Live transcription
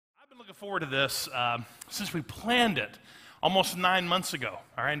forward to this since we planned it almost 9 months ago.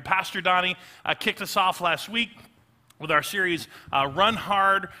 All right, and Pastor Donnie kicked us off last week with our series, Run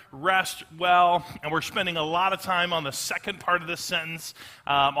Hard, Rest Well, and we're spending a lot of time on the second part of this sentence.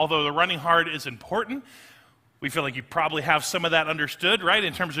 Although the running hard is important, we feel like you probably have some of that understood, right,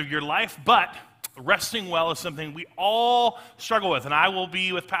 in terms of your life, but resting well is something we all struggle with, and I will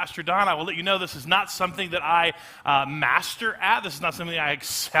be with Pastor Don. I will let you know this is not something that I master at. This is not something I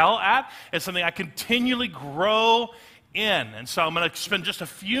excel at. It's something I continually grow in, and so I'm going to spend just a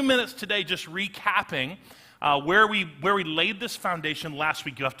few minutes today just recapping where we laid this foundation last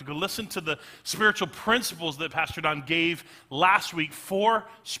week. You have to go listen to the spiritual principles that Pastor Don gave last week for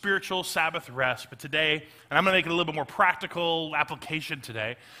spiritual Sabbath rest. But today, and I'm going to make it a little bit more practical application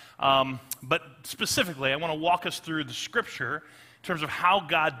today, but specifically, I want to walk us through the scripture in terms of how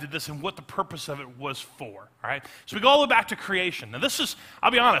God did this and what the purpose of it was for, all right? So we go all the way back to creation. Now this is, I'll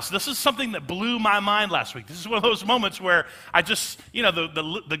be honest, this is something that blew my mind last week. This is one of those moments where I just,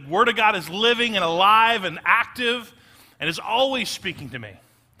 the Word of God is living and alive and active and is always speaking to me.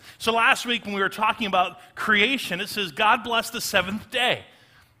 So last week when we were talking about creation, it says God blessed the seventh day,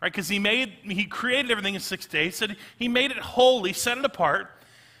 right? Because He created everything in 6 days, said He made it holy, set it apart,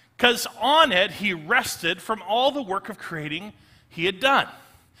 because on it He rested from all the work of creating He had done.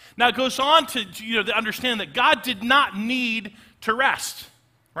 Now it goes on to understand that God did not need to rest,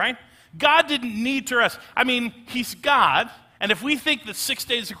 right? God didn't need to rest. I mean, He's God, and if we think that 6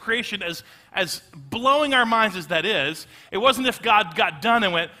 days of creation, as blowing our minds as that is, it wasn't if God got done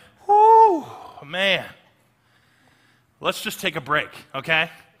and went, whoo, man, let's just take a break, okay?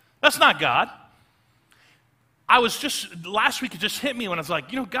 That's not God. Last week it just hit me when I was like,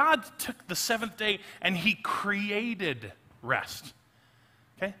 God took the seventh day and He created rest.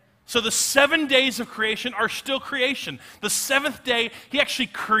 Okay? So the 7 days of creation are still creation. The seventh day, He actually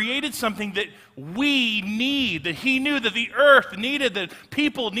created something that we need, that He knew that the earth needed, that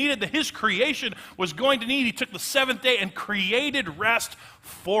people needed, that His creation was going to need. He took the seventh day and created rest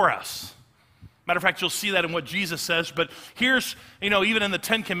for us. Matter of fact, you'll see that in what Jesus says, but here's, even in the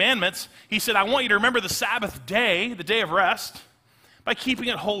Ten Commandments, He said, I want you to remember the Sabbath day, the day of rest, by keeping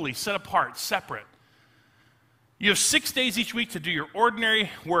it holy, set apart, separate. You have 6 days each week to do your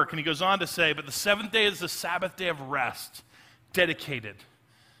ordinary work, and He goes on to say, but the seventh day is the Sabbath day of rest, dedicated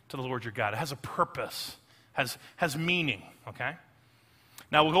to the Lord your God. It has a purpose, has meaning, okay?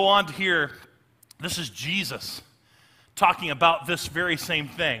 Now we'll go on to hear, this is Jesus talking about this very same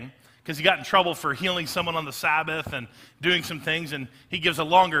thing, because He got in trouble for healing someone on the Sabbath and doing some things, and He gives a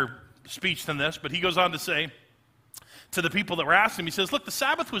longer speech than this, but He goes on to say to the people that were asking Him, He says, look, the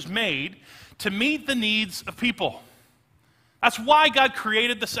Sabbath was made to meet the needs of people. That's why God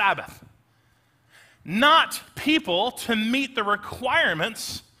created the Sabbath. Not people to meet the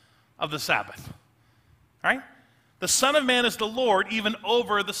requirements of the Sabbath, right? The Son of Man is the Lord even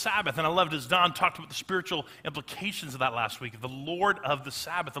over the Sabbath. And I loved as Don talked about the spiritual implications of that last week. The Lord of the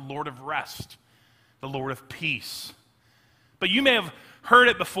Sabbath, the Lord of rest, the Lord of peace. But you may have heard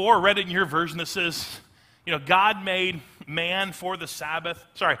it before, read it in your version that says, God made man for the Sabbath.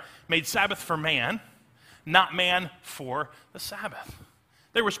 Made Sabbath for man, not man for the Sabbath.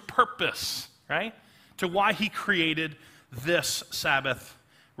 There was purpose, right, to why He created this Sabbath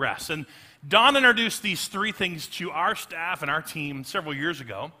rest. And Don introduced these three things to our staff and our team several years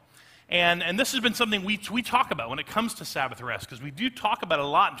ago. And this has been something we talk about when it comes to Sabbath rest, because we do talk about it a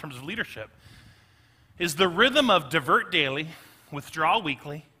lot in terms of leadership, is the rhythm of divert daily, withdraw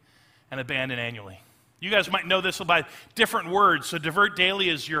weekly, and abandon annually. You guys might know this by different words. So divert daily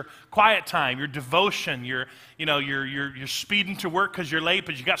is your quiet time, your devotion, you're speeding to work because you're late,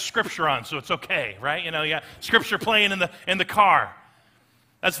 but you got scripture on, so it's okay, right? You got scripture playing in the car.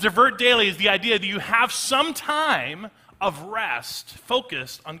 That's divert daily, is the idea that you have some time of rest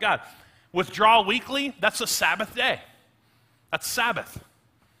focused on God. Withdraw weekly, that's a Sabbath day. That's Sabbath.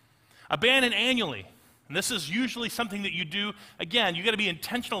 Abandon annually. And this is usually something that you do. Again, you got to be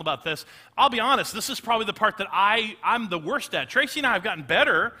intentional about this. I'll be honest, this is probably the part that I'm the worst at. Tracy and I have gotten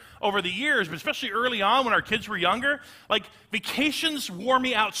better over the years, but especially early on when our kids were younger. Like, vacations wore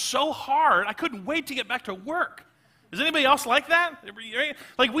me out so hard, I couldn't wait to get back to work. Is anybody else like that?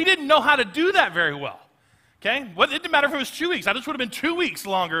 Like, we didn't know how to do that very well, okay? It didn't matter if it was 2 weeks. I just would have been 2 weeks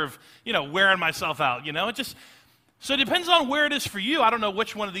longer of, wearing myself out, So it depends on where it is for you. I don't know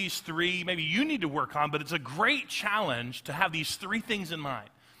which one of these three maybe you need to work on, but it's a great challenge to have these three things in mind.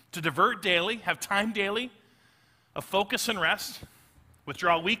 To divert daily, have time daily, of focus and rest,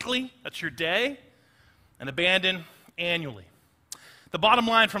 withdraw weekly, that's your day, and abandon annually. The bottom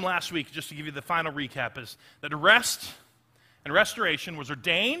line from last week, just to give you the final recap, is that rest and restoration was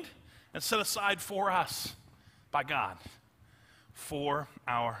ordained and set aside for us by God for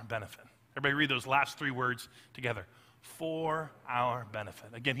our benefit. Everybody read those last three words together. For our benefit.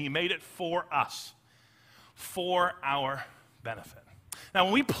 Again, he made it for us. For our benefit. Now,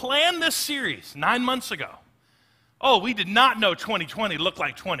 when we planned this series 9 months ago, we did not know 2020 looked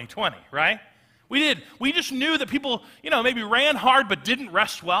like 2020, right? We did. We just knew that people, maybe ran hard but didn't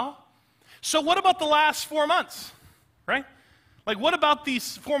rest well. So what about the last 4 months, right? Like, what about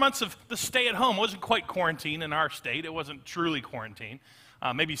these 4 months of the stay at home? It wasn't quite quarantine in our state. It wasn't truly quarantine.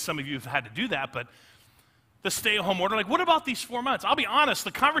 Maybe some of you have had to do that, but the stay-at-home order, like, what about these 4 months? I'll be honest,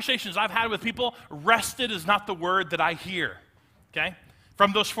 the conversations I've had with people, rested is not the word that I hear, okay,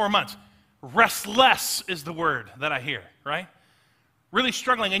 from those 4 months. Restless is the word that I hear, right? Really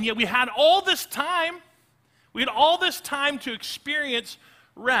struggling, and yet we had all this time. We had all this time to experience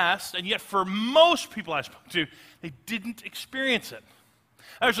rest, and yet for most people I spoke to, they didn't experience it.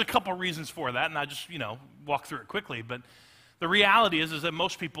 There's a couple reasons for that, and I just, walk through it quickly, but the reality is that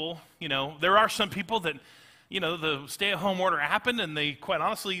most people, there are some people that, the stay-at-home order happened, and they, quite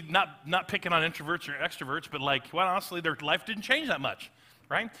honestly, not picking on introverts or extroverts, but, quite honestly, their life didn't change that much,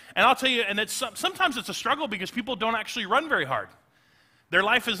 right? And I'll tell you, and sometimes it's a struggle because people don't actually run very hard. Their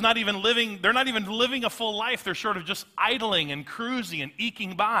life is not even living, they're not even living a full life. They're sort of just idling and cruising and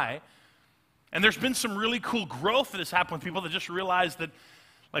eking by. And there's been some really cool growth that has happened with people that just realize that,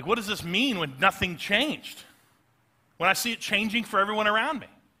 what does this mean when nothing changed? When I see it changing for everyone around me.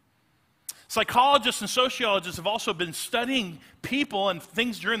 Psychologists and sociologists have also been studying people and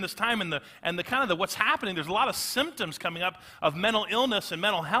things during this time and the kind of what's happening. There's a lot of symptoms coming up of mental illness and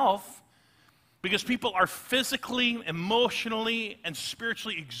mental health because people are physically, emotionally, and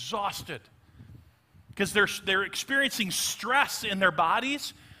spiritually exhausted because they're experiencing stress in their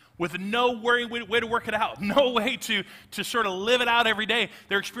bodies with no way to work it out, no way to sort of live it out every day.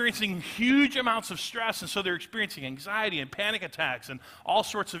 They're experiencing huge amounts of stress, and so they're experiencing anxiety and panic attacks and all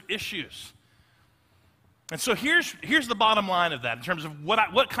sorts of issues. And so here's the bottom line of that in terms of what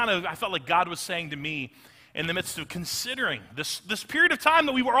I felt like God was saying to me in the midst of considering this period of time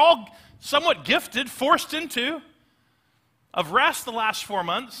that we were all somewhat gifted, forced into, of rest the last 4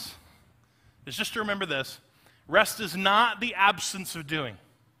 months, is just to remember this. Rest is not the absence of doing,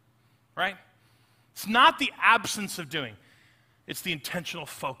 right? It's not the absence of doing. It's the intentional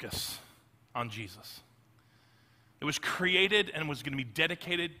focus on Jesus. It was created and was going to be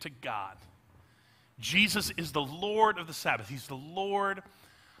dedicated to God. Jesus is the Lord of the Sabbath. He's the Lord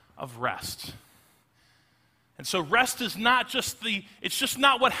of rest. And so rest is not it's just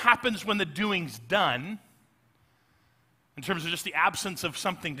not what happens when the doing's done, in terms of just the absence of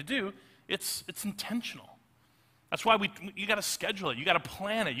something to do. It's intentional. That's why you got to schedule it. You got to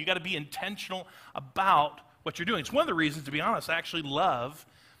plan it. You got to be intentional about what you're doing. It's one of the reasons, to be honest, I actually love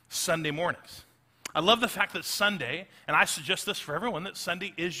Sunday mornings. I love the fact that Sunday, and I suggest this for everyone, that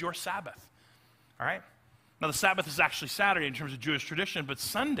Sunday is your Sabbath. All right? Now, the Sabbath is actually Saturday in terms of Jewish tradition, but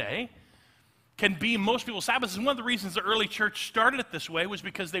Sunday can be most people's Sabbath. And one of the reasons the early church started it this way was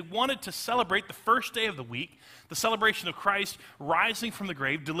because they wanted to celebrate the first day of the week, the celebration of Christ rising from the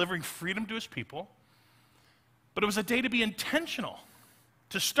grave, delivering freedom to his people. But it was a day to be intentional,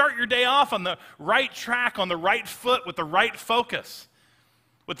 to start your day off on the right track, on the right foot, with the right focus,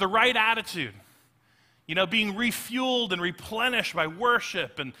 with the right attitude. Being refueled and replenished by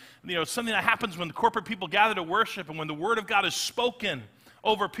worship and, something that happens when the corporate people gather to worship and when the word of God is spoken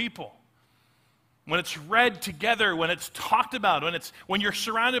over people. When it's read together, when it's talked about, when you're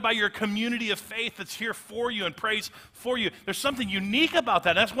surrounded by your community of faith that's here for you and prays for you. There's something unique about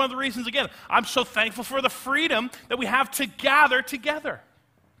that. And that's one of the reasons, again, I'm so thankful for the freedom that we have to gather together.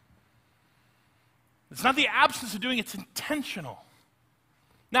 It's not the absence of doing, it's intentional.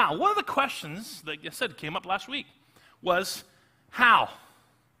 Now, one of the questions that I said came up last week was how?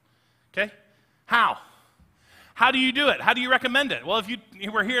 Okay? How? How do you do it? How do you recommend it? Well, if you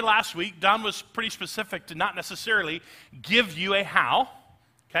were here last week, Don was pretty specific to not necessarily give you a how.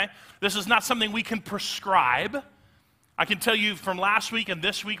 Okay? This is not something we can prescribe. I can tell you from last week and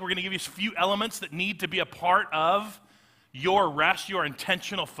this week, we're going to give you a few elements that need to be a part of your rest, your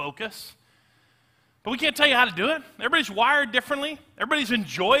intentional focus. But we can't tell you how to do it. Everybody's wired differently. Everybody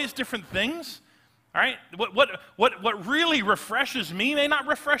enjoys different things. All right? What really refreshes me may not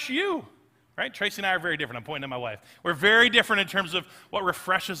refresh you. Right? Tracy and I are very different. I'm pointing at my wife. We're very different in terms of what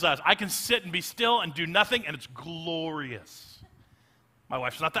refreshes us. I can sit and be still and do nothing, and it's glorious. My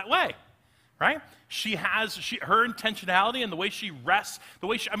wife's not that way. Right? Her intentionality and the way she rests,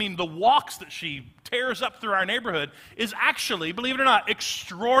 the walks that she tears up through our neighborhood is actually, believe it or not,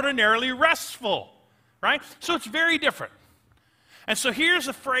 extraordinarily restful. Right? So it's very different. And so here's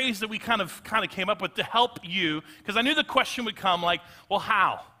a phrase that we kind of came up with to help you, because I knew the question would come like, well,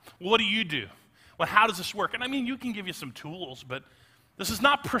 how? What do you do? Well, how does this work? And I mean, you can give you some tools, but this is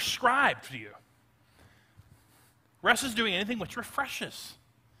not prescribed to you. Rest is doing anything which refreshes.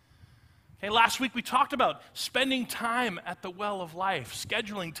 Okay, last week we talked about spending time at the well of life,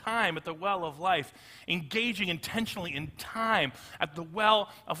 scheduling time at the well of life, engaging intentionally in time at the well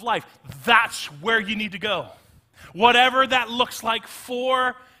of life. That's where you need to go. Whatever that looks like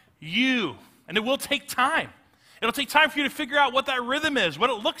for you. And it will take time. It'll take time for you to figure out what that rhythm is, what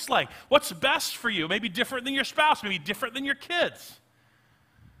it looks like, what's best for you. Maybe different than your spouse, maybe different than your kids.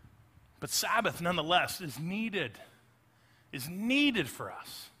 But Sabbath, nonetheless, is needed for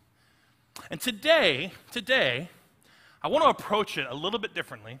us. And today, I want to approach it a little bit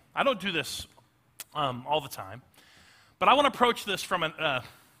differently. I don't do this all the time, but I want to approach this from a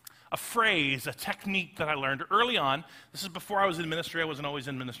phrase, a technique that I learned early on. This is before I was in ministry. I wasn't always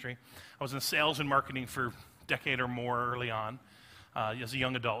in ministry. I was in sales and marketing for a decade or more early on as a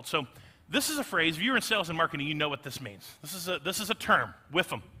young adult. So this is a phrase. If you're in sales and marketing, you know what this means. This is a term,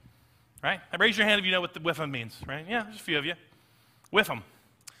 whiff 'em, right? Raise your hand if you know what the whiff 'em means, right? Yeah, there's a few of you. Whiff 'em.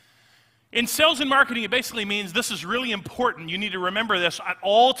 In sales and marketing, it basically means this is really important. You need to remember this at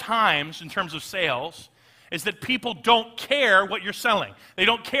all times in terms of sales, is that people don't care what you're selling. They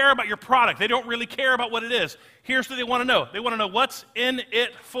don't care about your product. They don't really care about what it is. Here's what they want to know. They want to know what's in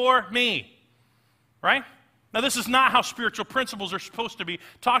it for me, right? Now, this is not how spiritual principles are supposed to be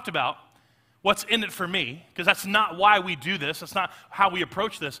talked about, what's in it for me, because that's not why we do this. That's not how we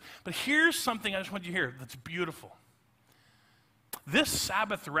approach this. But here's something I just want you to hear that's beautiful. This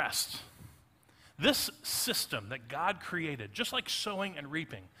Sabbath rest, this system that God created, just like sowing and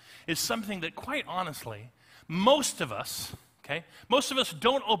reaping, is something that, quite honestly, most of us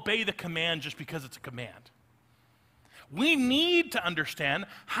don't obey the command just because it's a command. We need to understand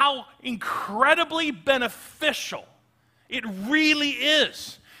how incredibly beneficial it really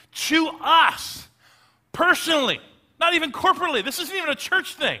is to us personally, not even corporately. This isn't even a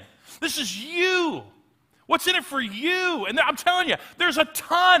church thing. This is you. What's in it for you? And I'm telling you, there's a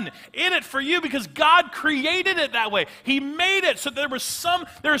ton in it for you because God created it that way. He made it so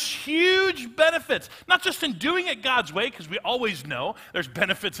there's huge benefits, not just in doing it God's way, because we always know there's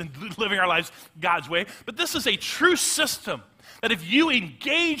benefits in living our lives God's way, but this is a true system that if you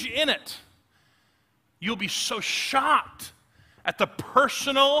engage in it, you'll be so shocked at the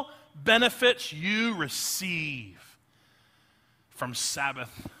personal benefits you receive from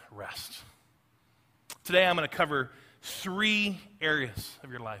Sabbath rest. Today I'm going to cover 3 areas of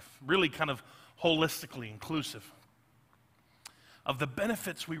your life, really kind of holistically inclusive, of the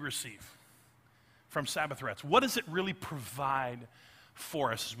benefits we receive from Sabbath rest. What does it really provide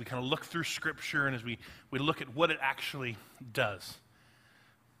for us as we kind of look through Scripture and as we look at what it actually does?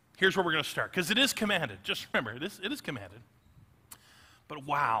 Here's where we're going to start, because it is commanded. Just remember, it is commanded. But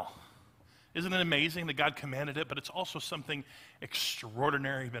wow, isn't it amazing that God commanded it, but it's also something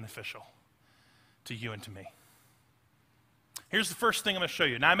extraordinarily beneficial to you and to me. Here's the first thing I'm going to show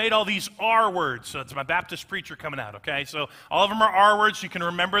you. Now, I made all these R words, so it's my Baptist preacher coming out, okay? So all of them are R words. You can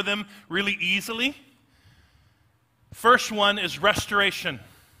remember them really easily. First one is restoration.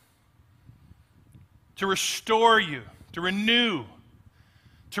 To restore you, to renew,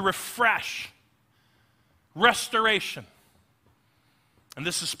 to refresh. Restoration. And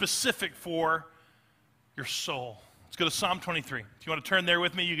this is specific for your soul. Let's go to Psalm 23. If you want to turn there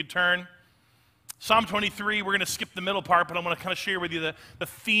with me, you can turn. Psalm 23, we're going to skip the middle part, but I'm going to kind of share with you the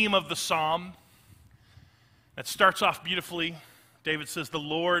theme of the psalm. It starts off beautifully. David says, "The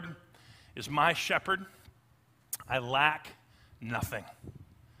Lord is my shepherd. I lack nothing."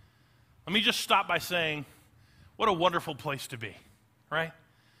 Let me just stop by saying, what a wonderful place to be, right?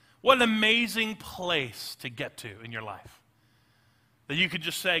 What an amazing place to get to in your life. That you could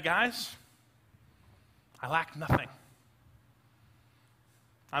just say, guys, I lack nothing.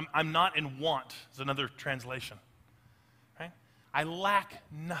 I'm not in want, is another translation. Right? I lack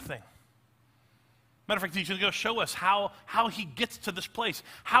nothing. Matter of fact, he's going to go show us how he gets to this place,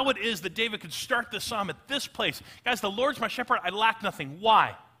 how it is that David could start this psalm at this place. Guys, the Lord's my shepherd, I lack nothing.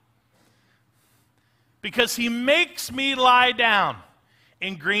 Why? Because he makes me lie down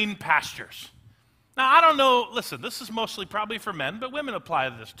in green pastures. Now, I don't know, listen, this is mostly probably for men, but women apply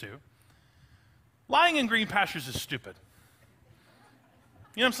to this too. Lying in green pastures is stupid.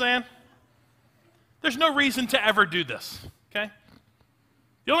 You know what I'm saying? There's no reason to ever do this, okay?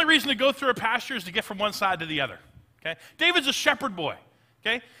 The only reason to go through a pasture is to get from one side to the other, okay? David's a shepherd boy,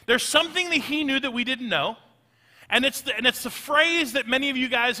 okay? There's something that he knew that we didn't know, and it's the phrase that many of you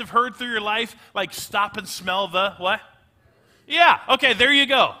guys have heard through your life, like stop and smell the what? Yeah, okay, there you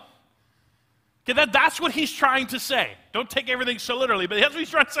go. Okay, that's what he's trying to say. Don't take everything so literally, but that's what he's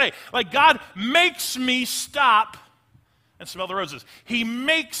trying to say. Like, God makes me stop and smell the roses. He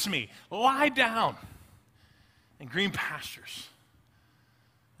makes me lie down in green pastures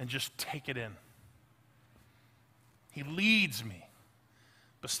and just take it in. He leads me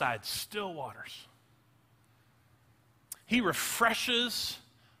beside still waters. He refreshes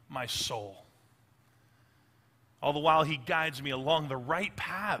my soul. All the while he guides me along the right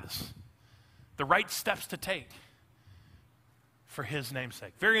paths, the right steps to take for his name's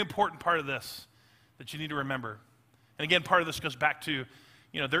sake. Very important part of this that you need to remember. And again, part of this goes back to,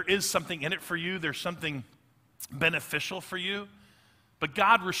 there is something in it for you. There's something beneficial for you. But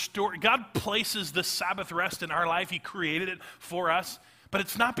God places this Sabbath rest in our life. He created it for us. But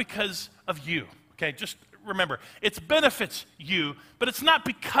it's not because of you. Okay, just remember, it benefits you, but it's not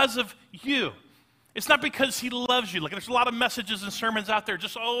because of you. It's not because he loves you. Like, there's a lot of messages and sermons out there,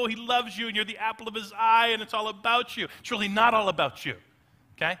 just, oh, he loves you and you're the apple of his eye and it's all about you. It's really not all about you.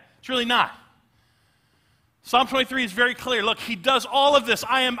 Okay? It's really not. Psalm 23 is very clear. Look, he does all of this.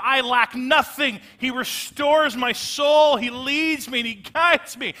 I lack nothing. He restores my soul. He leads me and he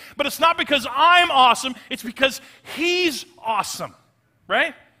guides me. But it's not because I'm awesome. It's because he's awesome.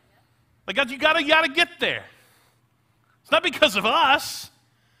 Right? Like, God, you gotta get there. It's not because of us.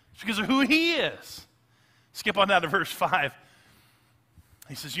 It's because of who he is. Skip on down to verse 5.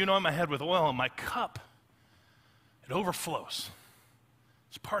 He says, you anoint my head with oil and my cup, it overflows.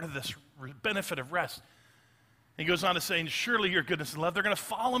 It's part of this benefit of rest. He goes on to say, surely your goodness and love, they're going to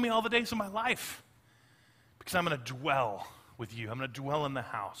follow me all the days of my life because I'm going to dwell with you. I'm going to dwell in the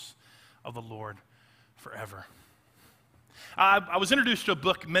house of the Lord forever. I was introduced to a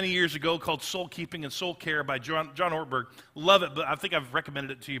book many years ago called Soul Keeping and Soul Care by John Ortberg. Love it, but I think I've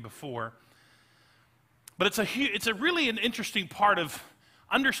recommended it to you before. But it's a really an interesting part of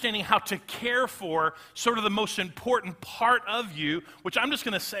understanding how to care for sort of the most important part of you, which I'm just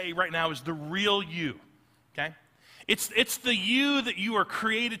going to say right now is the real you. Okay? It's the you that you are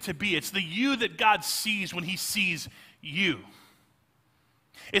created to be. It's the you that God sees when he sees you.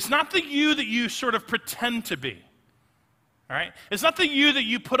 It's not the you that you sort of pretend to be. All right? It's not the you that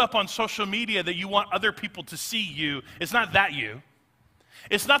you put up on social media that you want other people to see you. It's not that you.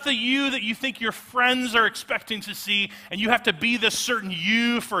 It's not the you that you think your friends are expecting to see, and you have to be this certain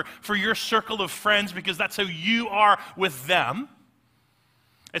you for your circle of friends because that's who you are with them.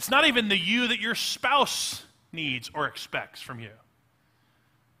 It's not even the you that your spouse needs or expects from you.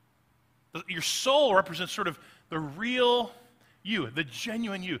 Your soul represents sort of the real you, the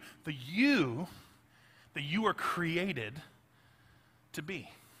genuine you, the you that you are created to be.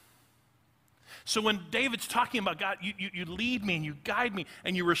 So when David's talking about God, you lead me and you guide me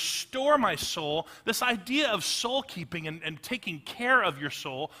and you restore my soul, this idea of soul keeping and taking care of your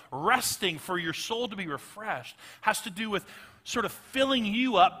soul, resting for your soul to be refreshed, has to do with sort of filling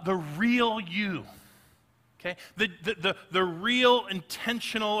you up, the real you. Okay? The real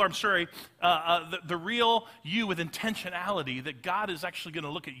intentional, the real you with intentionality that God is actually going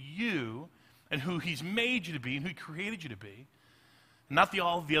to look at you and who he's made you to be and who he created you to be, and not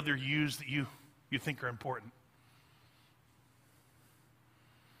all of the other yous that you think are important.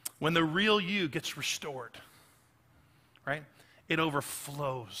 When the real you gets restored, right, it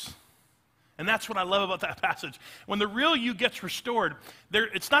overflows. And that's what I love about that passage. When the real you gets restored,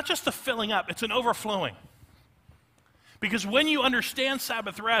 it's not just a filling up, it's an overflowing. Because when you understand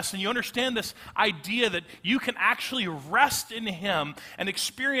Sabbath rest and you understand this idea that you can actually rest in him and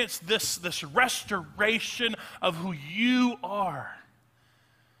experience this restoration of who you are,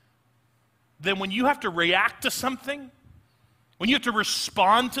 then when you have to react to something, when you have to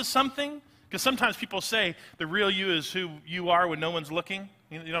respond to something, because sometimes people say the real you is who you are when no one's looking.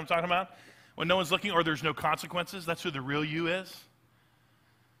 You know what I'm talking about? When no one's looking or there's no consequences, that's who the real you is.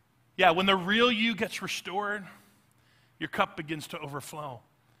 Yeah, when the real you gets restored, your cup begins to overflow.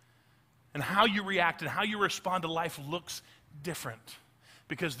 And how you react and how you respond to life looks different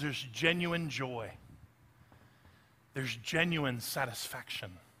because there's genuine joy. There's genuine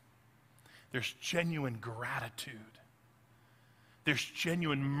satisfaction. There's genuine gratitude. There's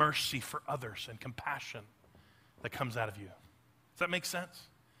genuine mercy for others and compassion that comes out of you. Does that make sense?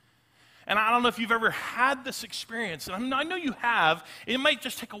 And I don't know if you've ever had this experience, and I know you have. It might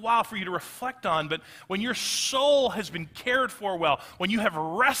just take a while for you to reflect on, but when your soul has been cared for well, when you have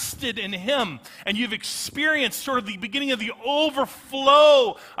rested in him, and you've experienced sort of the beginning of the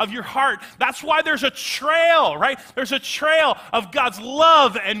overflow of your heart, that's why there's a trail, right? There's a trail of God's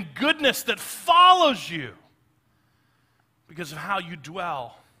love and goodness that follows you because of how you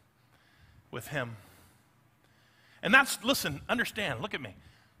dwell with him. And that's, listen, understand, look at me.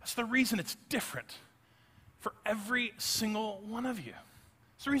 That's the reason it's different for every single one of you.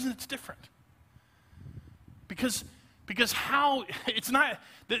 It's the reason it's different. Because how, it's not,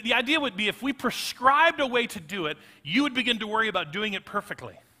 the idea would be if we prescribed a way to do it, you would begin to worry about doing it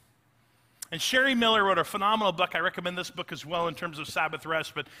perfectly. And Sherry Miller wrote a phenomenal book. I recommend this book as well in terms of Sabbath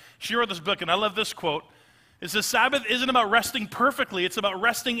rest. But she wrote this book, and I love this quote. It says, Sabbath isn't about resting perfectly. It's about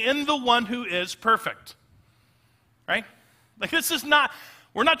resting in the one who is perfect. Right? Like this is not,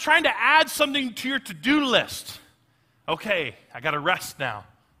 we're not trying to add something to your to-do list. Okay, I got to rest now.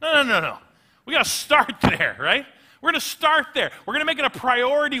 No. We got to start there, right? We're going to start there. We're going to make it a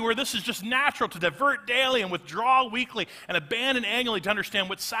priority where this is just natural to divert daily and withdraw weekly and abandon annually to understand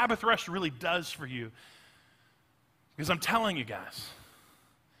what Sabbath rest really does for you. Because I'm telling you guys,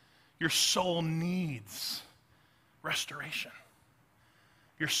 your soul needs restoration.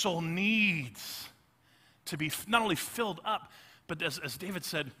 Your soul needs to be not only filled up, but as David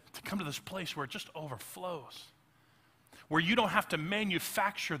said, to come to this place where it just overflows. Where you don't have to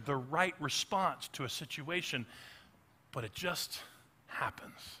manufacture the right response to a situation, but it just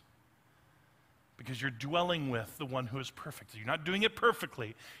happens. Because you're dwelling with the one who is perfect. You're not doing it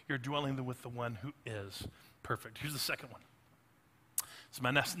perfectly. You're dwelling with the one who is perfect. Here's the second one. It's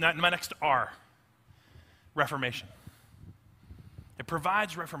my next R, reformation. It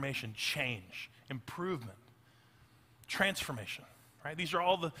provides reformation, change, improvement, transformation. Right? These are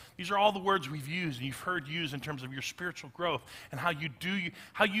all the words we've used and you've heard used in terms of your spiritual growth and how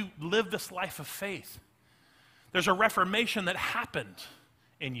you live this life of faith. There's a reformation that happened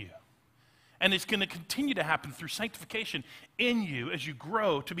in you. And it's going to continue to happen through sanctification in you as you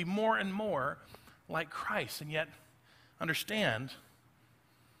grow to be more and more like Christ. And yet, understand,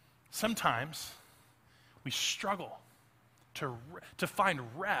 sometimes we struggle to find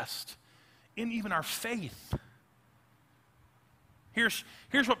rest in even our faith. Here's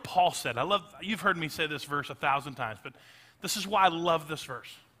what Paul said. You've heard me say this verse 1,000 times, but this is why I love this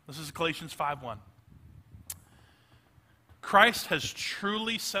verse. This is Galatians 5:1. Christ has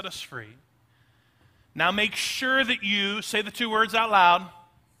truly set us free. Now make sure that you, say the two words out loud.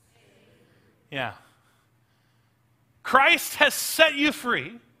 Yeah. Christ has set you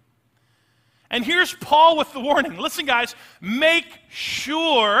free. And here's Paul with the warning. Listen, guys, make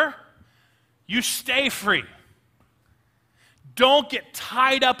sure you stay free. Don't get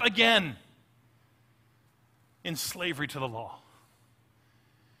tied up again in slavery to the law.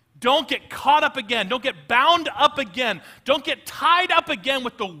 Don't get caught up again. Don't get bound up again. Don't get tied up again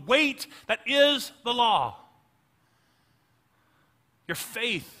with the weight that is the law. Your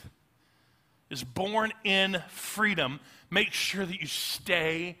faith is born in freedom. Make sure that you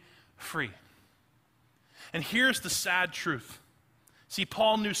stay free. And here's the sad truth. See,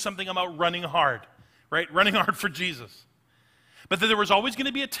 Paul knew something about running hard, right? Running hard for Jesus. But then there was always going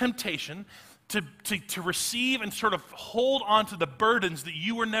to be a temptation to receive and sort of hold on to the burdens that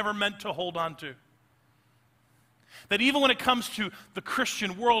you were never meant to hold on to. That even when it comes to the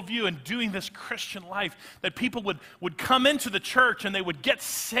Christian worldview and doing this Christian life, that people would come into the church and they would get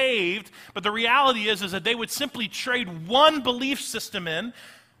saved, but the reality is that they would simply trade one belief system in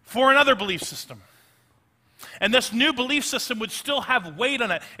for another belief system. And this new belief system would still have weight on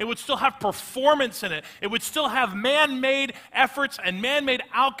it. It would still have performance in it. It would still have man-made efforts and man-made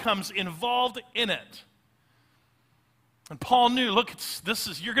outcomes involved in it. And Paul knew, look,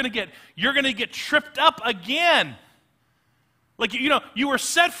 you're going to get tripped up again. Like, you were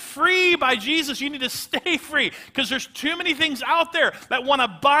set free by Jesus. You need to stay free because there's too many things out there that want to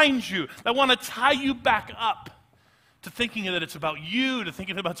bind you, that want to tie you back up. To thinking that it's about you, to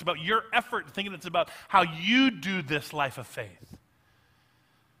thinking that it's about your effort, to thinking it's about how you do this life of faith.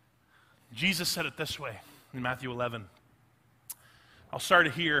 Jesus said it this way in Matthew 11. I'll start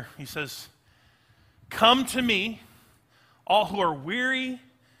it here. He says, "Come to me, all who are weary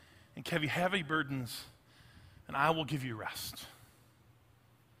and carry heavy burdens, and I will give you rest."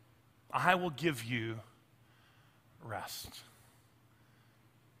 I will give you rest.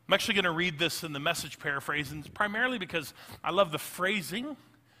 I'm actually going to read this in the Message paraphrase, and primarily because I love the phrasing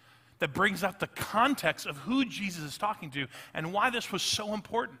that brings out the context of who Jesus is talking to and why this was so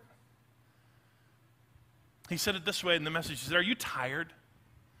important. He said it this way in the Message. He said, "Are you tired,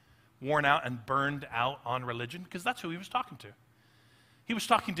 worn out, and burned out on religion?" Because that's who he was talking to. He was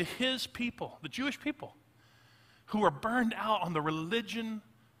talking to his people, the Jewish people, who were burned out on the religion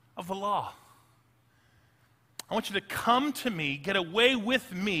of the law. I want you to come to me, get away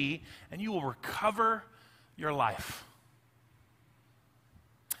with me, and you will recover your life.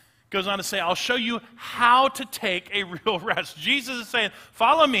 goes on to say, I'll show you how to take a real rest. Jesus is saying,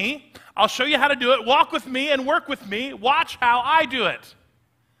 follow me. I'll show you how to do it. Walk with me and work with me. Watch how I do it.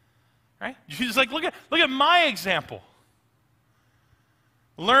 Right? Jesus is like, look at my example.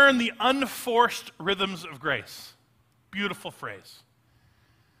 Learn the unforced rhythms of grace. Beautiful phrase.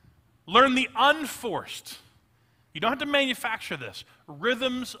 Learn the unforced. You don't have to manufacture this.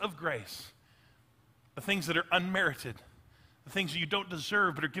 Rhythms of grace. The things that are unmerited. The things that you don't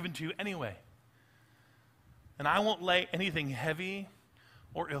deserve but are given to you anyway. And I won't lay anything heavy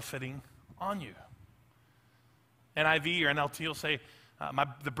or ill-fitting on you. NIV or NLT will say,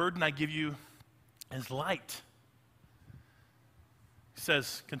 the burden I give you is light. He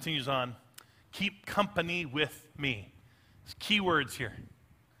says, continues on, keep company with me. There's key words here.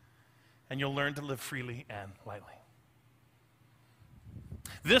 And you'll learn to live freely and lightly.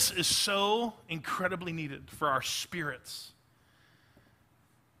 This is so incredibly needed for our spirits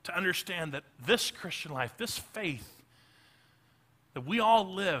to understand that this Christian life, this faith that we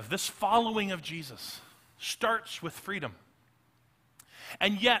all live, this following of Jesus, starts with freedom.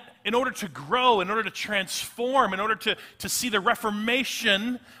 And yet, in order to grow, in order to transform, in order to see the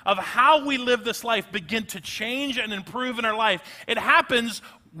reformation of how we live this life begin to change and improve in our life, it happens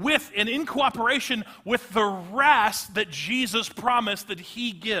with and in cooperation with the rest that Jesus promised that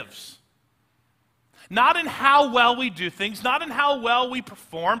he gives. Not in how well we do things, not in how well we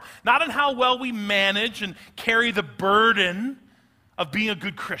perform, not in how well we manage and carry the burden of being a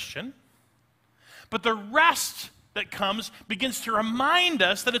good Christian, but the rest that comes begins to remind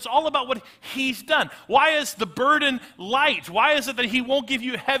us that it's all about what he's done. Why is the burden light? Why is it that he won't give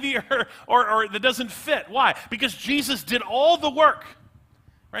you heavier or that doesn't fit? Why? Because Jesus did all the work.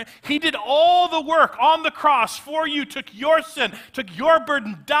 Right? He did all the work on the cross for you, took your sin, took your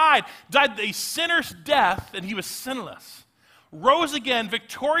burden, died a sinner's death, and he was sinless. Rose again,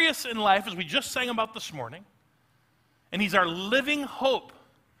 victorious in life, as we just sang about this morning. And he's our living hope.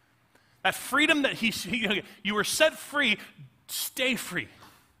 That freedom that you were set free, stay free.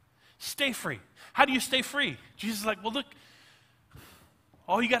 Stay free. How do you stay free? Jesus is like, well, look,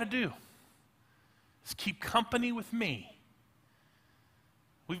 all you got to do is keep company with me.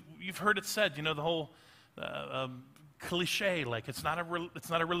 You've heard it said, the whole cliche, like it's not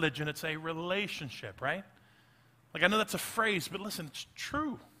a religion, it's a relationship, right? Like I know that's a phrase, but listen, it's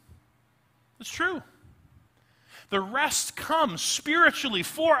true. It's true. The rest comes spiritually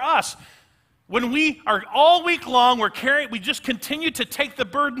for us when we are all week long, we just continue to take the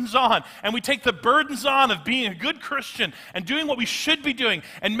burdens on, and we take the burdens on of being a good Christian and doing what we should be doing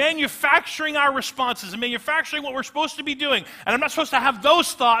and manufacturing our responses and manufacturing what we're supposed to be doing. And I'm not supposed to have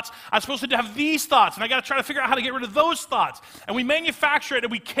those thoughts. I'm supposed to have these thoughts, and I got to try to figure out how to get rid of those thoughts. And we manufacture it,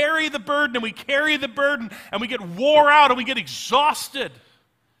 and we carry the burden, and we carry the burden, and we get wore out, and we get exhausted.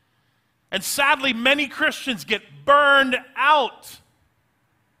 And sadly, many Christians get burned out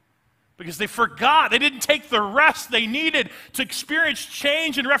because they forgot. They didn't take the rest they needed to experience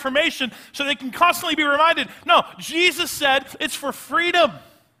change and reformation so they can constantly be reminded, no, Jesus said it's for freedom.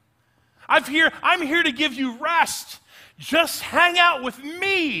 I'm here to give you rest. Just hang out with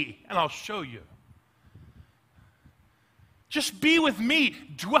me and I'll show you. Just be with me.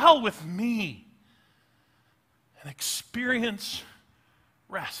 Dwell with me and experience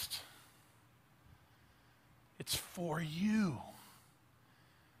rest. It's for you.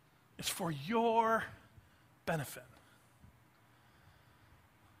 It's for your benefit.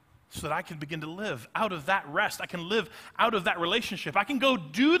 So that I can begin to live out of that rest. I can live out of that relationship. I can go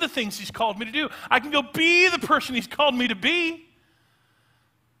do the things he's called me to do. I can go be the person he's called me to be.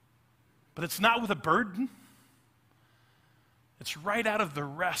 But it's not with a burden. It's right out of the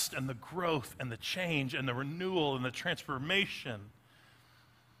rest and the growth and the change and the renewal and the transformation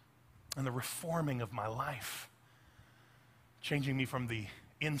and the reforming of my life. Changing me from the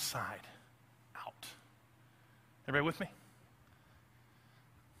inside out. Everybody with me?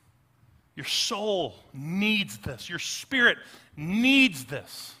 Your soul needs this. Your spirit needs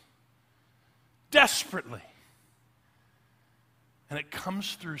this desperately. And it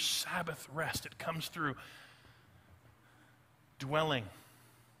comes through Sabbath rest. It comes through dwelling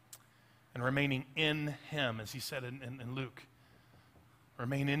and remaining in him, as he said in Luke.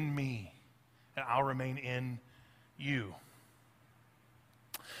 Remain in me, and I'll remain in you.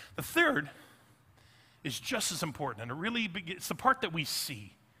 The third is just as important, and it's the part that we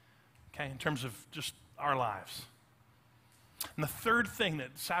see, okay, in terms of just our lives. And the third thing that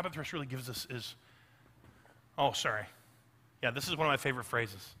Sabbath rest really gives us is, this is one of my favorite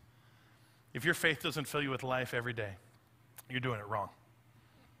phrases. If your faith doesn't fill you with life every day, you're doing it wrong,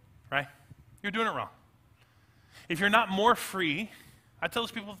 right? You're doing it wrong. If you're not more free I tell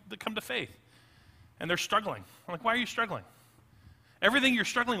those people that come to faith, and they're struggling. I'm like, why are you struggling? Everything you're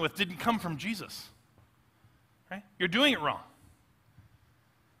struggling with didn't come from Jesus. Right? You're doing it wrong.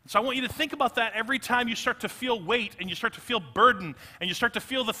 So I want you to think about that every time you start to feel weight and you start to feel burden and you start to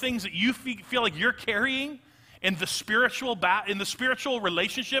feel the things that you feel like you're carrying in the spiritual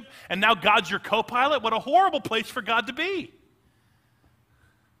relationship, and now God's your co-pilot. What a horrible place for God to be.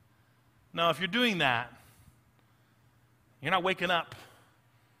 No, if you're doing that, you're not waking up.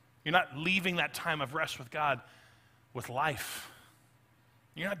 You're not leaving that time of rest with God with life.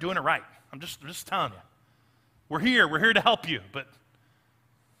 You're not doing it right. I'm just telling you. We're here to help you, but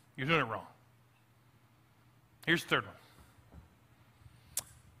you're doing it wrong. Here's the third one.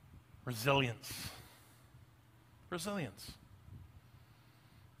 Resilience. Resilience.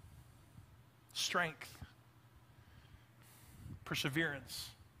 Strength. Perseverance.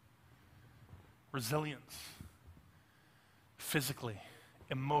 Resilience. Physically,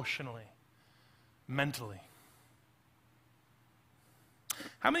 emotionally, mentally.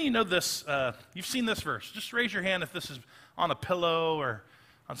 How many of you know this? You've seen this verse. Just raise your hand if this is on a pillow or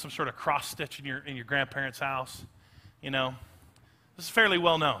on some sort of cross stitch in your grandparents' house. You know, this is fairly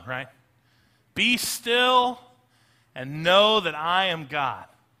well known, right? Be still and know that I am God.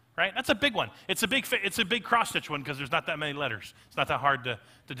 Right? That's a big one. It's a big cross stitch one because there's not that many letters. It's not that hard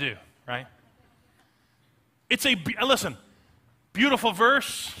to do, right? Listen, beautiful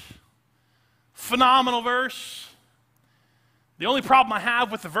verse, phenomenal verse. The only problem I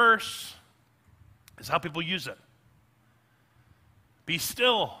have with the verse is how people use it. Be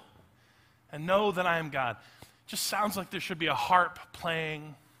still and know that I am God. It just sounds like there should be a harp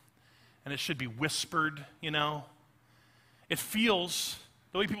playing and it should be whispered, you know. It feels,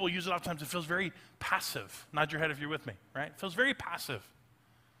 the way people use it oftentimes, it feels very passive. Nod your head if you're with me, right? It feels very passive.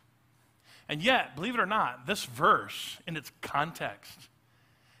 And yet, believe it or not, this verse in its context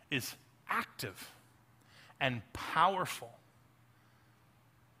is active and powerful.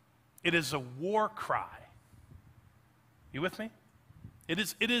 It is a war cry. You with me? It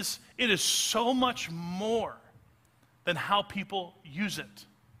is so much more than how people use it.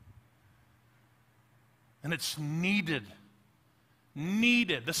 And it's needed.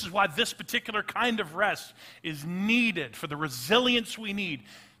 Needed. This is why this particular kind of rest is needed for the resilience we need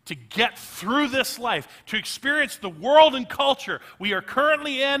to get through this life, to experience the world and culture we are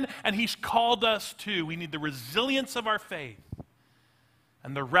currently in and He's called us to. We need the resilience of our faith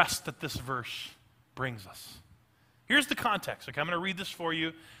and the rest that this verse brings us. Here's the context. Okay, I'm going to read this for you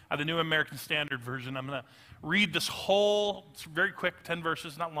out of the New American Standard Version. I'm going to read this whole, it's very quick, 10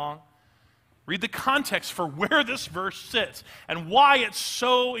 verses, not long. Read the context for where this verse sits and why it's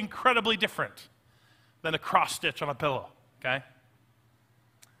so incredibly different than a cross stitch on a pillow, okay?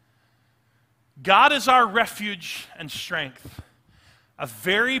 God is our refuge and strength, a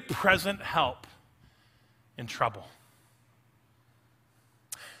very present help in trouble.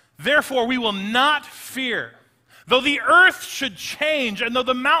 Therefore, we will not fear, though the earth should change and though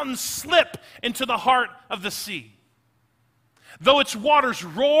the mountains slip into the heart of the sea. Though its waters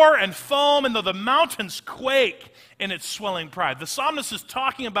roar and foam, and though the mountains quake in its swelling pride. The psalmist is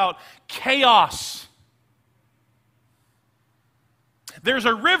talking about chaos. There's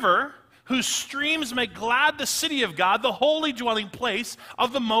a river whose streams make glad the city of God, the holy dwelling place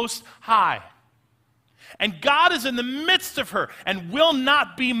of the Most High. And God is in the midst of her and will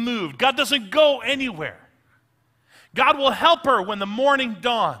not be moved. God doesn't go anywhere. God will help her when the morning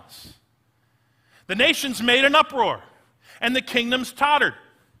dawns. The nations made an uproar, and the kingdoms tottered.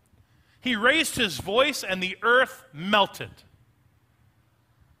 He raised his voice, and the earth melted.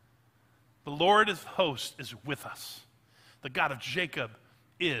 The Lord of hosts is with us. The God of Jacob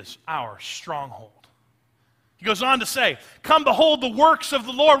is our stronghold. He goes on to say, come behold the works of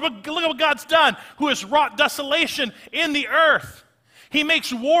the Lord. Look at what God's done, who has wrought desolation in the earth. He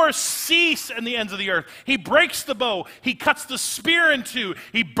makes wars cease in the ends of the earth. He breaks the bow. He cuts the spear in two.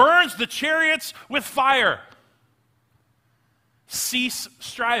 He burns the chariots with fire. Cease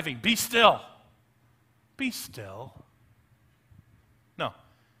striving. Be still. Be still. No.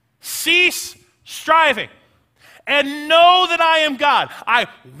 Cease striving. And know that I am God. I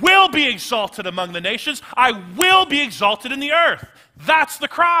will be exalted among the nations. I will be exalted in the earth. That's the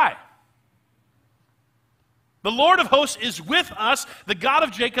cry. The Lord of hosts is with us. The God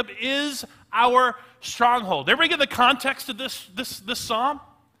of Jacob is our stronghold. Everybody get the context of this psalm?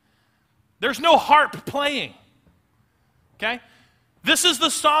 There's no harp playing. Okay? This is the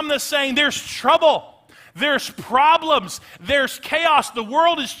psalm that's saying there's trouble. There's problems. There's chaos. The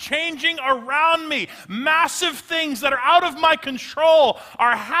world is changing around me. Massive things that are out of my control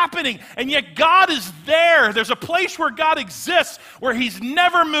are happening. And yet God is there. There's a place where God exists, where he's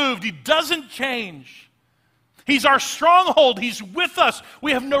never moved. He doesn't change. He's our stronghold. He's with us.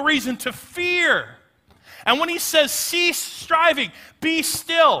 We have no reason to fear. And when he says, cease striving, be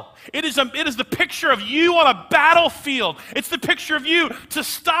still, it is the picture of you on a battlefield. It's the picture of you to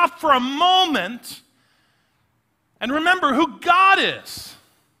stop for a moment and remember who God is,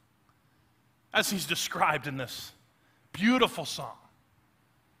 as he's described in this beautiful song.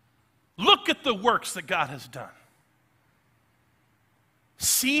 Look at the works that God has done.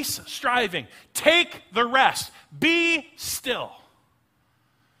 Cease striving. Take the rest. Be still.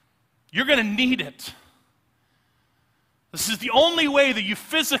 You're going to need it. This is the only way that you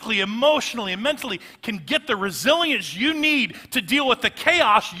physically, emotionally, and mentally can get the resilience you need to deal with the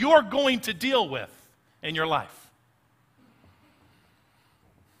chaos you're going to deal with in your life.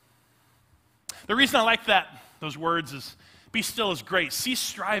 The reason I like those words is, be still is great. Cease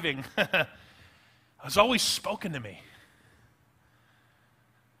striving has always spoken to me.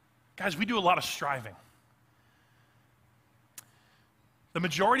 Guys, we do a lot of striving. The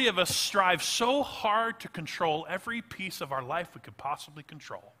majority of us strive so hard to control every piece of our life we could possibly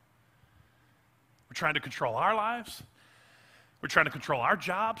control. We're trying to control our lives. We're trying to control our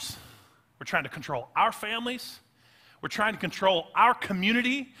jobs. We're trying to control our families. We're trying to control our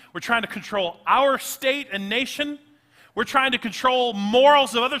community. We're trying to control our state and nation. We're trying to control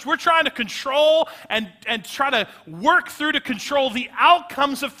morals of others. We're trying to control and try to work through to control the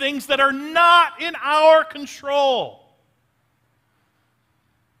outcomes of things that are not in our control.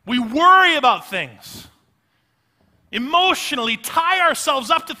 We worry about things. Emotionally tie ourselves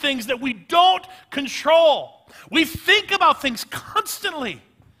up to things that we don't control. We think about things constantly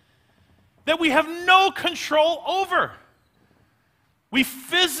that we have no control over. We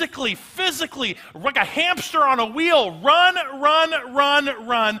physically, like a hamster on a wheel, run,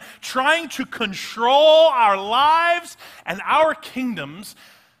 trying to control our lives and our kingdoms.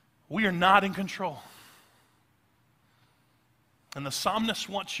 We are not in control. And the psalmist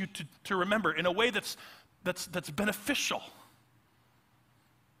wants you to remember in a way that's beneficial.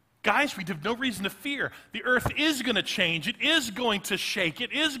 Guys, we have no reason to fear. The earth is going to change. It is going to shake.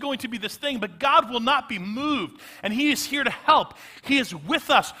 It is going to be this thing, but God will not be moved. And he is here to help. He is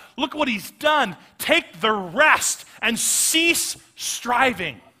with us. Look what he's done. Take the rest and cease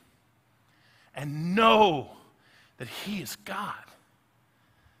striving. And know that he is God.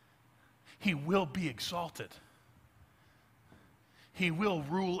 He will be exalted. He will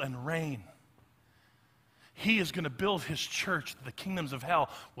rule and reign. He is going to build his church that the kingdoms of hell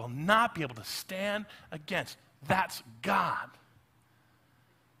will not be able to stand against. That's God.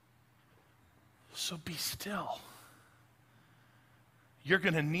 So be still. You're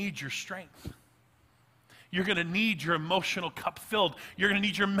going to need your strength. You're going to need your emotional cup filled. You're going to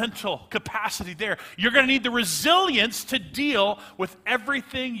need your mental capacity there. You're going to need the resilience to deal with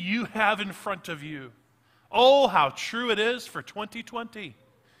everything you have in front of you. Oh, how true it is for 2020.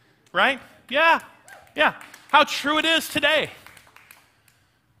 Right? Yeah. How true it is today.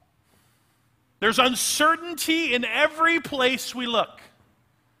 There's uncertainty in every place we look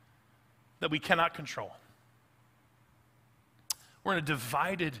that we cannot control. We're in a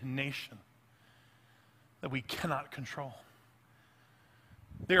divided nation that we cannot control.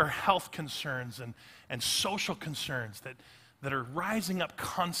 There are health concerns and social concerns that are rising up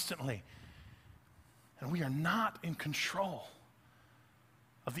constantly. And we are not in control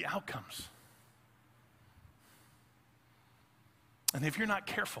of the outcomes. And if you're not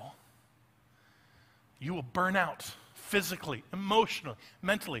careful, you will burn out physically, emotionally,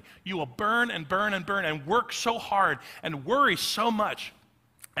 mentally. You will burn and work so hard and worry so much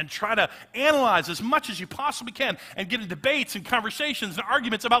and try to analyze as much as you possibly can and get in debates and conversations and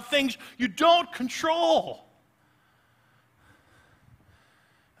arguments about things you don't control.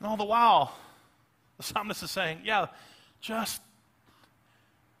 And all the while, the psalmist is saying, just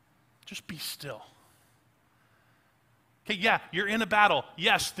be still. Okay, you're in a battle.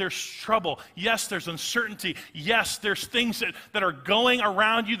 Yes, there's trouble. Yes, there's uncertainty. Yes, there's things that are going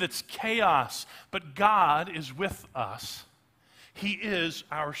around you that's chaos. But God is with us. He is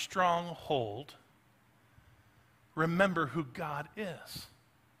our stronghold. Remember who God is.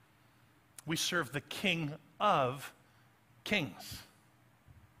 We serve the King of Kings.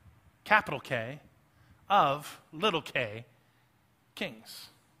 Capital K, of little k, kings.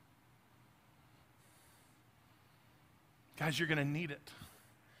 Guys, you're going to need it.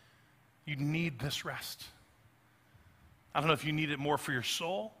 You need this rest. I don't know if you need it more for your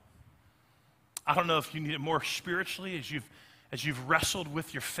soul. I don't know if you need it more spiritually as you've wrestled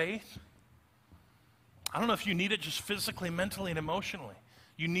with your faith. I don't know if you need it just physically, mentally, and emotionally.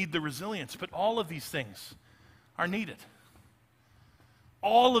 You need the resilience, but all of these things are needed.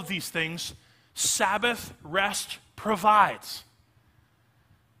 All of these things, Sabbath rest provides.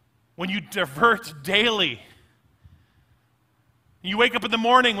 When you divert daily, you wake up in the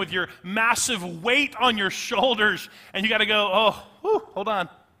morning with your massive weight on your shoulders, and you got to go, oh, whew, hold on.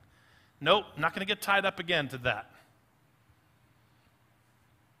 Nope, not going to get tied up again to that.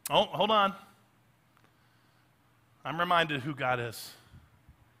 Oh, hold on. I'm reminded who God is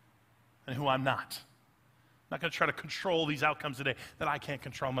and who I'm not. I'm not going to try to control these outcomes today that I can't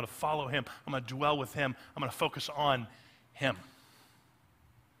control. I'm going to follow him. I'm going to dwell with him. I'm going to focus on him.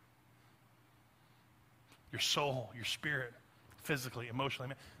 Your soul, your spirit, physically,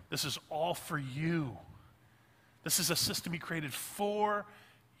 emotionally. This is all for you. This is a system he created for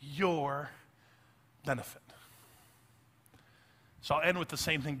your benefit. So I'll end with the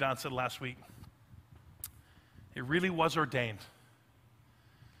same thing Don said last week. It really was ordained.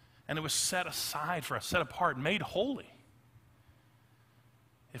 And it was set aside for us, set apart, made holy.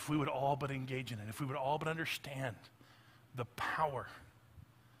 If we would all but engage in it, if we would all but understand the power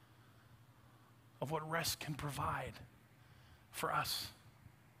of what rest can provide for us.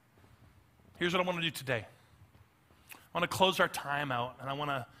 Here's what I want to do today. I want to close our time out, and I want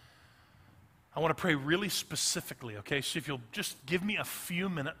to pray really specifically, okay? So if you'll just give me a few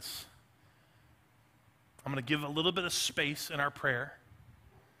minutes, I'm going to give a little bit of space in our prayer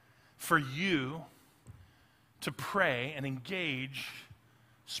for you to pray and engage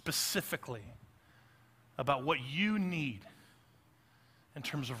specifically about what you need in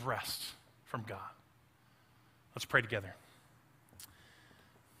terms of rest from God. Let's pray together.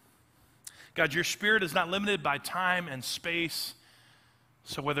 God, your spirit is not limited by time and space.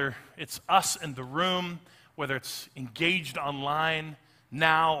 So whether it's us in the room, whether it's engaged online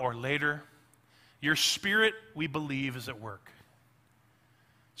now or later, your spirit, we believe, is at work.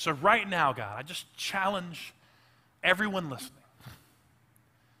 So right now, God, I just challenge everyone listening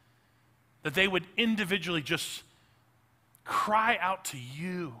that they would individually just cry out to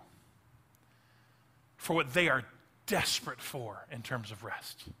you for what they are desperate for in terms of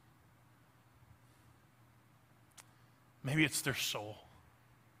rest. Maybe it's their soul.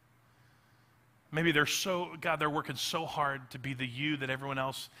 Maybe they're working so hard to be the you that everyone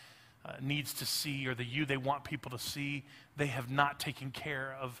else needs to see, or the you they want people to see. They have not taken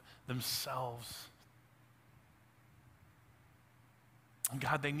care of themselves. And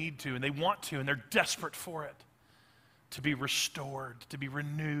God, they need to, and they want to, and they're desperate for it, to be restored, to be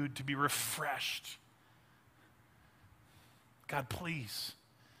renewed, to be refreshed. God, please,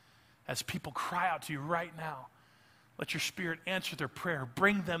 as people cry out to you right now, let your spirit answer their prayer.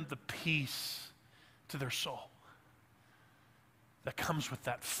 Bring them the peace to their soul that comes with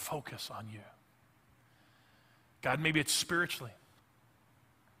that focus on you. God, maybe it's spiritually.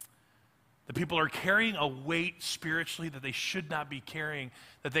 The people are carrying a weight spiritually that they should not be carrying,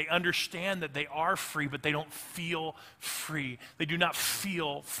 that they understand that they are free, but they don't feel free. They do not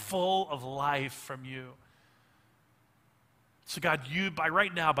feel full of life from you. So God, you,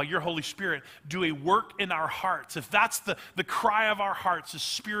 right now, by your Holy Spirit, do a work in our hearts. If that's the cry of our hearts is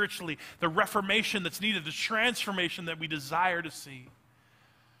spiritually, the reformation that's needed, the transformation that we desire to see,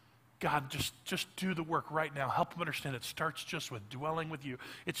 God, just do the work right now. Help them understand it starts just with dwelling with you.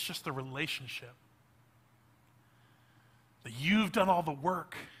 It's just the relationship. That you've done all the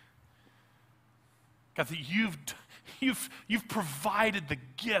work. God, that you've provided the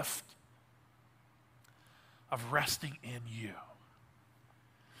gift of resting in you.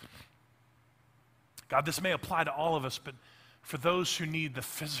 God, this may apply to all of us, but for those who need the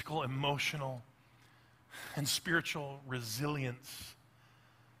physical, emotional, and spiritual resilience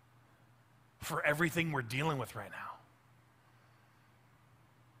for everything we're dealing with right now.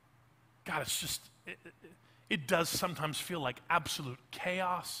 God, it's just, it does sometimes feel like absolute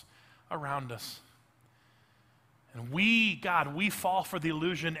chaos around us. And we, God, we fall for the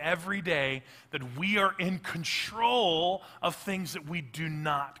illusion every day that we are in control of things that we do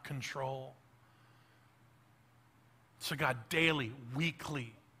not control. So God, daily,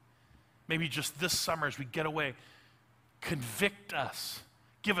 weekly, maybe just this summer as we get away, convict us,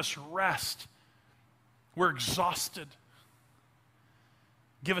 give us rest. We're exhausted.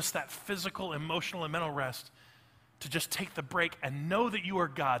 Give us that physical, emotional, and mental rest to just take the break and know that you are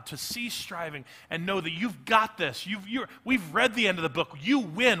God, to cease striving and know that you've got this. We've read the end of the book. You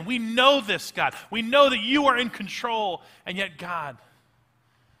win. We know this, God. We know that you are in control. And yet, God,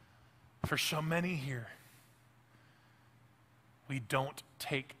 for so many here, we don't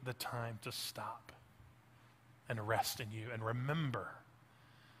take the time to stop and rest in you and remember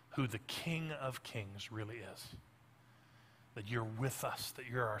who the King of Kings really is. That you're with us, that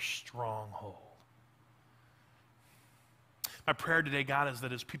you're our stronghold. My prayer today, God, is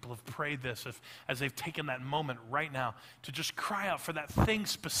that as people have prayed this, as they've taken that moment right now to just cry out for that thing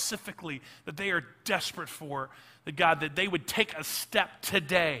specifically that they are desperate for, that God, that they would take a step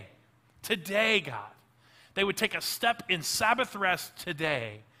today. Today, God. They would take a step in Sabbath rest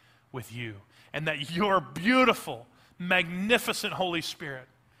today with you. And that your beautiful, magnificent Holy Spirit,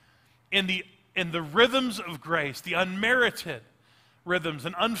 in the rhythms of grace, the unmerited rhythms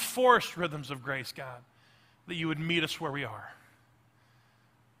and unforced rhythms of grace, God, that you would meet us where we are.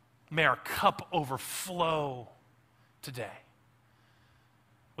 May our cup overflow today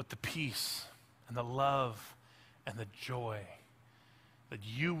with the peace and the love and the joy that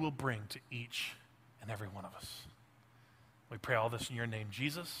you will bring to each and every one of us. We pray all this in your name,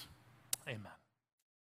 Jesus. Amen.